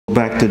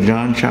Back to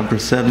John chapter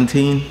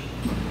 17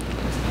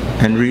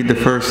 and read the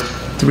first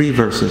 3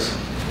 verses.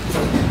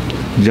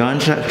 John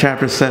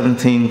chapter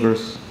 17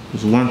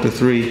 verses 1 to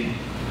 3.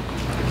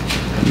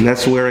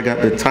 That's where I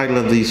got the title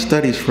of these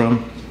studies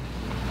from.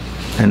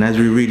 And as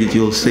we read it,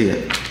 you'll see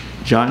it.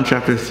 John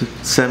chapter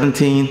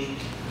 17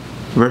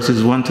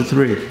 verses 1 to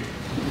 3.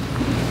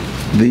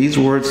 These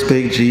words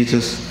spake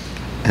Jesus,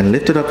 and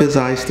lifted up his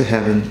eyes to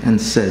heaven,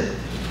 and said,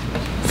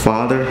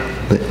 Father,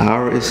 the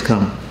hour is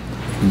come.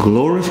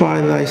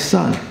 Glorify thy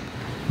Son,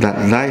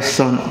 that thy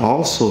Son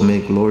also may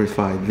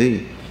glorify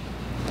thee.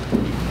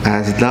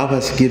 As thou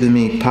hast given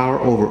me power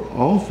over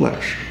all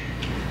flesh,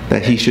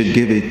 that he should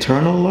give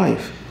eternal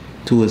life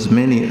to as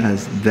many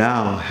as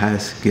thou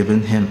hast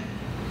given him.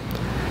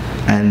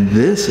 And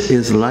this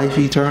is life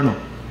eternal,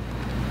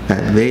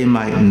 that they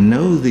might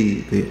know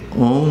thee, the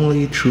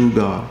only true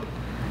God,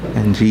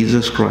 and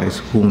Jesus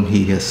Christ, whom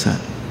he has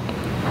sent.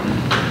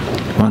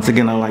 Once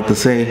again, I'd like to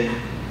say,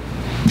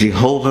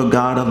 Jehovah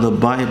God of the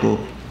Bible,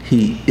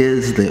 he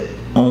is the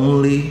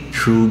only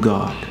true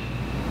God.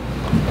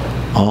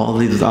 All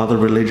these other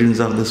religions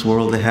of this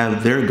world, they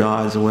have their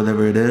gods or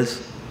whatever it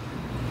is.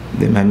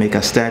 They might make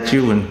a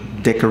statue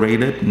and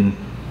decorate it and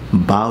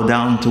bow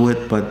down to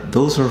it, but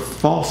those are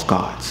false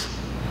gods.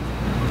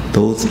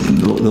 Those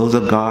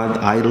are God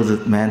idols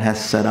that man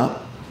has set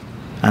up,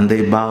 and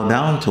they bow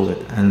down to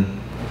it. And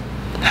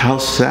how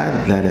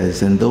sad that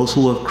is. And those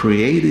who have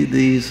created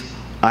these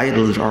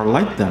idols are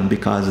like them,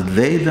 because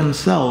they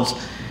themselves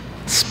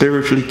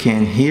spiritually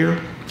can't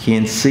hear,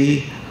 can't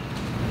see,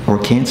 or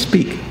can't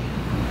speak.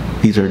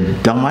 These are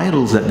dumb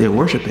idols that they're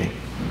worshiping,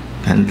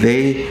 and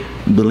they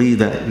believe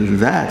that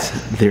that's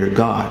their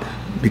God,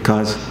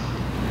 because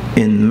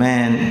in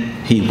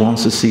man he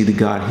wants to see the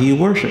God he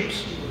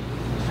worships.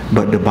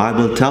 But the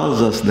Bible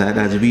tells us that,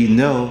 as we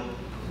know,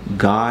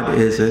 God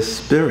is a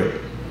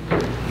spirit,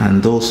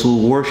 and those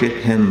who worship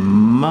him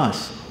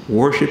must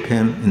worship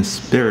him in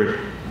spirit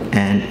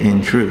and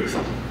in truth.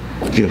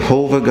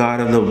 Jehovah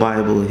God of the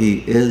Bible, he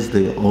is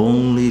the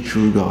only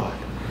true God.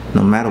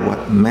 No matter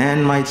what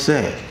man might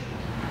say,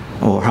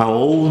 or how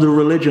old the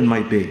religion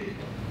might be.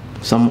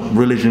 Some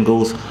religion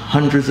goes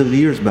hundreds of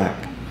years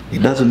back.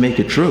 It doesn't make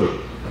it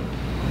true.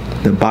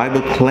 The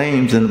Bible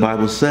claims, and the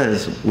Bible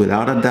says,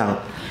 without a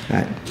doubt,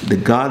 that the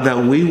God that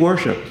we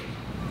worship,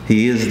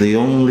 he is the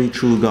only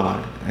true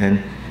God.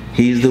 And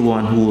he's the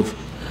one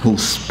who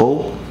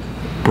spoke,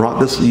 brought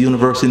this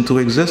universe into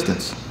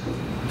existence.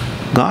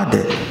 God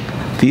did.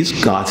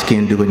 These gods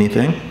can't do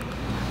anything.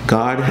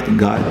 God,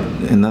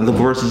 in other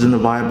verses in the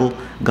Bible,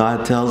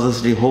 God tells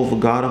us, Jehovah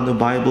God of the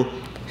Bible,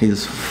 he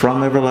is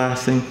from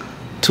everlasting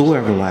to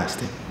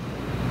everlasting.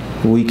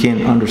 We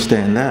can't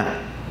understand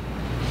that.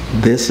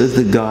 This is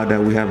the God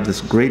that we have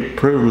this great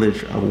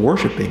privilege of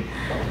worshiping.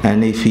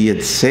 And if he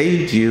had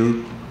saved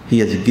you, he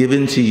has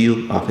given to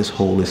you of his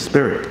Holy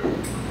Spirit.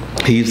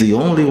 He's the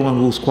only one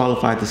who's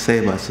qualified to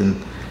save us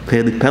and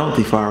pay the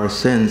penalty for our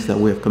sins that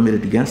we have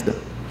committed against him.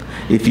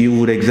 If you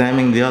would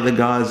examine the other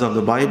gods of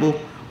the Bible,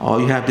 all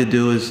you have to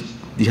do is,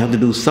 you have to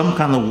do some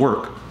kind of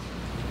work.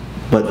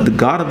 But the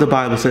God of the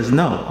Bible says,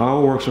 no,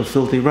 our works are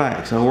filthy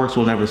rags. Our works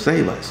will never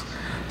save us.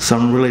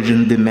 Some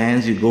religion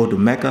demands you go to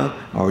Mecca,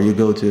 or you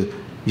have to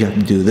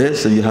do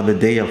this, and you have a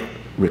day of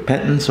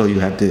repentance, or you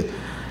have to,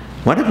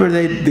 whatever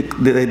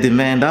they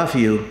demand of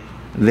you,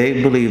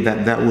 they believe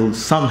that that will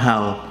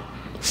somehow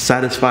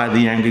satisfy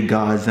the angry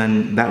gods,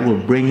 and that will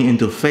bring you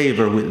into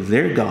favor with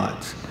their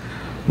gods.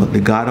 But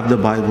the God of the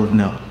Bible,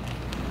 no.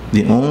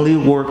 The only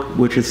work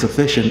which is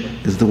sufficient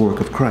is the work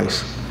of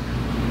Christ,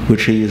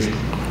 which he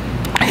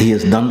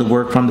has done the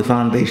work from the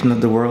foundation of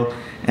the world,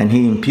 and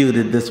he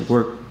imputed this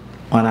work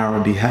on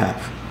our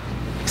behalf.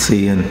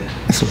 See, and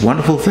it's a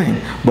wonderful thing.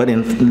 But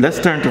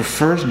let's turn to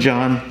 1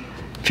 John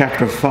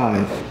chapter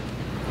 5,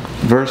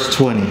 verse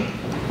 20.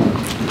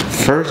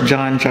 1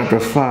 John chapter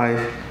 5,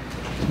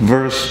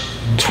 verse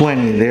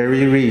 20. There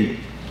we read,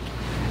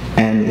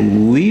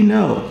 and we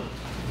know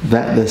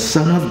that the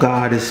Son of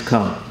God is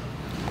come,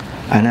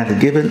 and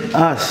hath given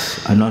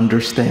us an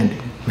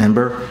understanding.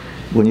 Remember,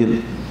 when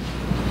you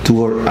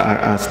do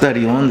our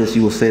study on this,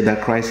 you will say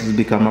that Christ has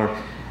become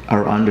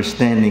our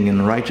understanding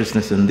and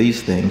righteousness in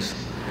these things,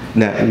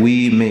 that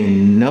we may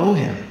know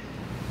him.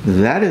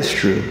 That is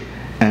true.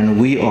 And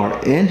we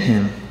are in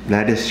him.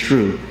 That is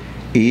true.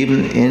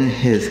 Even in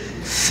his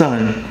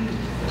Son.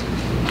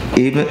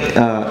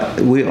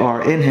 We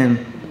are in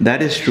him.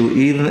 That is true.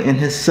 Even in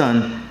his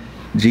Son,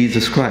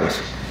 Jesus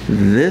Christ.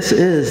 This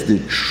is the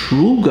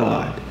true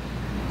God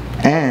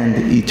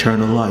and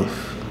eternal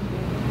life.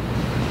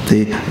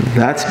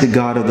 That's the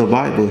God of the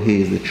Bible.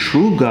 He is the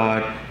true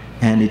God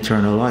and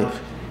eternal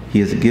life. He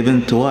has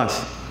given to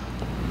us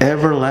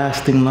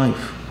everlasting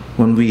life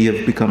when we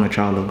have become a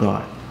child of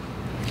God.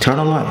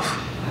 Eternal life.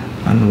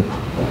 And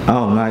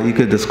oh man, you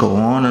could just go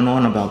on and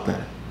on about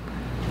that.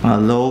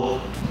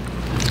 Although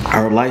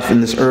our life in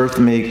this earth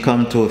may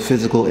come to a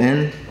physical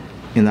end,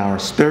 in our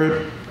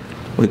spirit,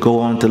 we go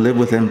on to live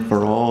with him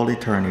for all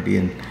eternity.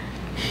 And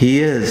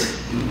he is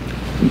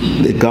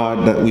the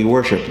God that we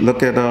worship.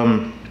 Look at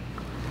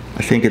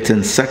I think it's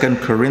in 2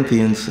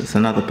 Corinthians. It's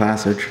another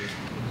passage.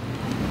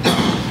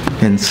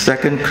 In 2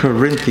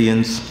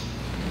 Corinthians,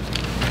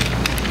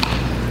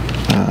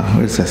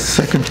 where's that?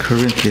 2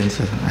 Corinthians,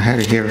 I had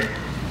it here.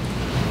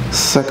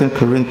 2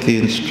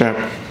 Corinthians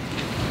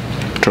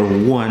chapter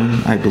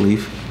 1, I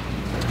believe.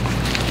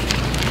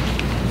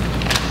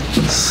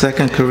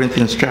 2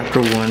 Corinthians chapter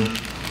 1,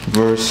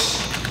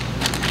 verse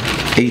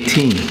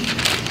 18.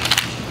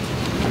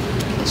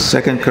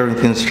 2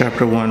 Corinthians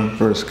chapter 1,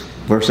 verse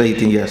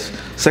 18, yes.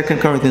 2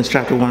 Corinthians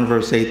chapter 1,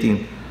 verse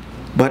 18.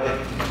 But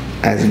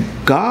as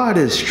God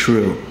is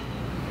true,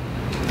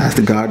 that's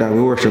the God that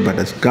we worship, but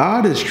as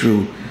God is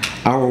true,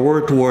 our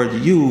word toward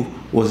you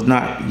was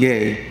not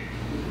yea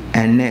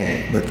and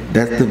nay. But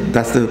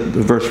that's the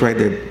verse right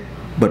there.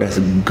 But as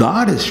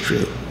God is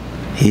true,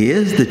 He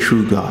is the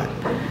true God.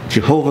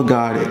 Jehovah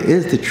God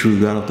is the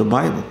true God of the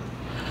Bible.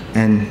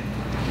 And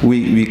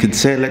we could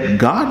say, let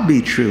God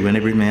be true and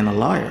every man a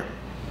liar.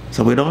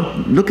 So we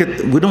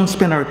don't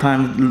spend our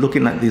time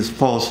looking at these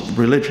false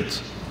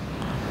religions.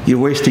 You're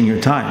wasting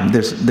your time.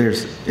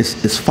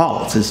 It's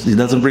false. It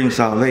doesn't bring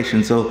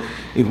salvation. So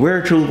if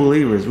we're true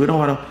believers, we don't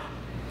want to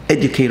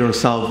educate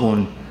ourselves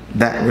on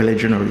that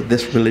religion or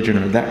this religion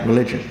or that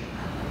religion.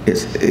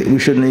 We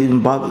shouldn't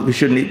even bother.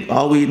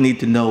 All we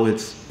need to know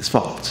is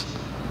false.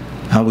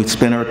 How we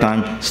spend our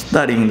time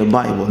studying the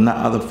Bible, not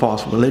other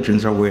false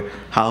religions or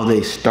how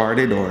they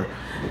started or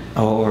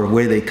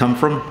where they come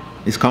from.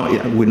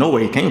 We know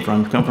where he came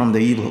from. He come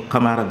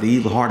out of the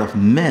evil heart of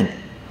men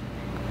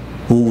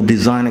who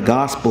design a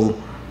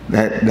gospel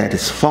that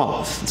is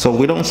false. So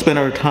we don't spend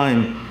our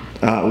time,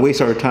 waste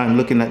our time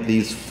looking at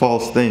these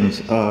false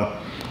things.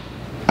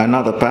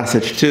 Another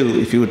passage too,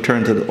 if you would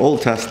turn to the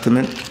Old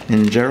Testament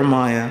in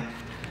Jeremiah,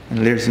 and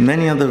there's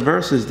many other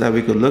verses that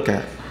we could look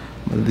at.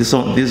 But these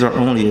are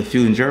only a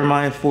few. In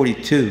Jeremiah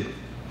 42,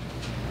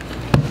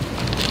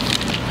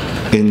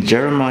 in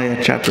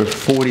Jeremiah chapter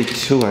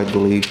 42, I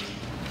believe,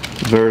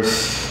 I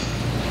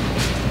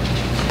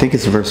think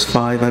it's verse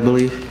 5, I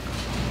believe.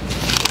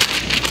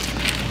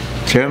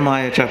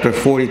 Jeremiah chapter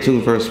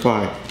 42, verse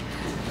 5.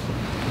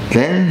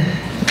 Then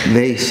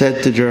they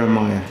said to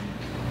Jeremiah,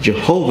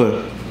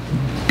 Jehovah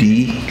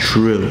be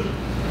true.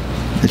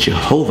 That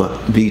Jehovah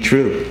be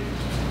true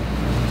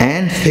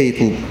and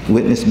faithful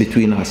witness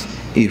between us,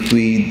 if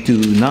we do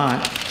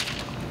not,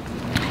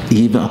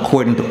 even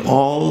according to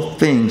all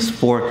things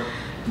for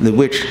the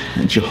which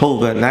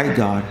Jehovah thy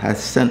God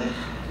has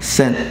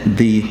sent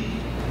thee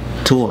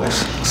to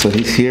us. So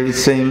he's here the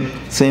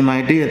same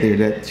idea there,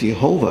 that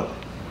Jehovah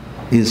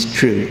is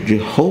true.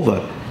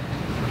 Jehovah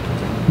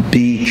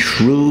be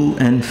true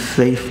and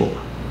faithful.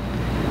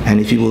 And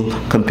if you will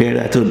compare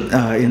that to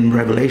in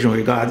Revelation,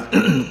 where God,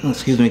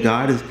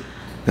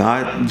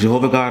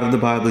 Jehovah God of the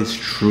Bible is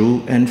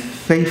true and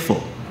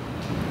faithful.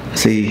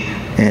 See,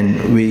 and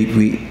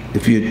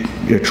if you're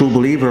a true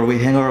believer, we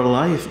hang our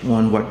life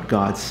on what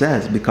God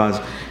says, because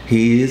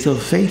He is a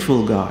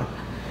faithful God,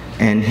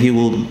 and He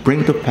will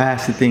bring to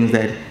pass the things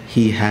that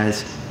He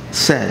has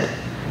said.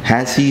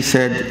 Has He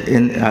said,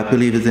 I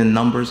believe it's in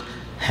Numbers,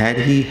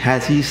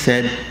 has He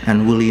said,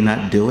 and will He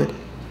not do it?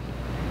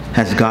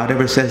 Has God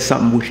ever said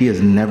something which He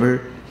has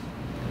never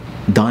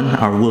done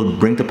or will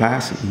bring to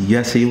pass?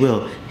 Yes, He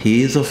will.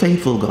 He is a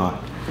faithful God.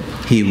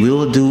 He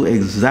will do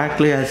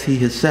exactly as He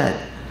has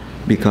said,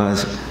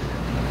 because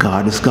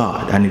God is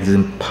God, and it is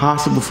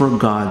impossible for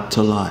God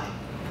to lie.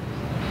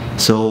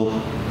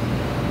 So,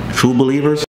 true believers,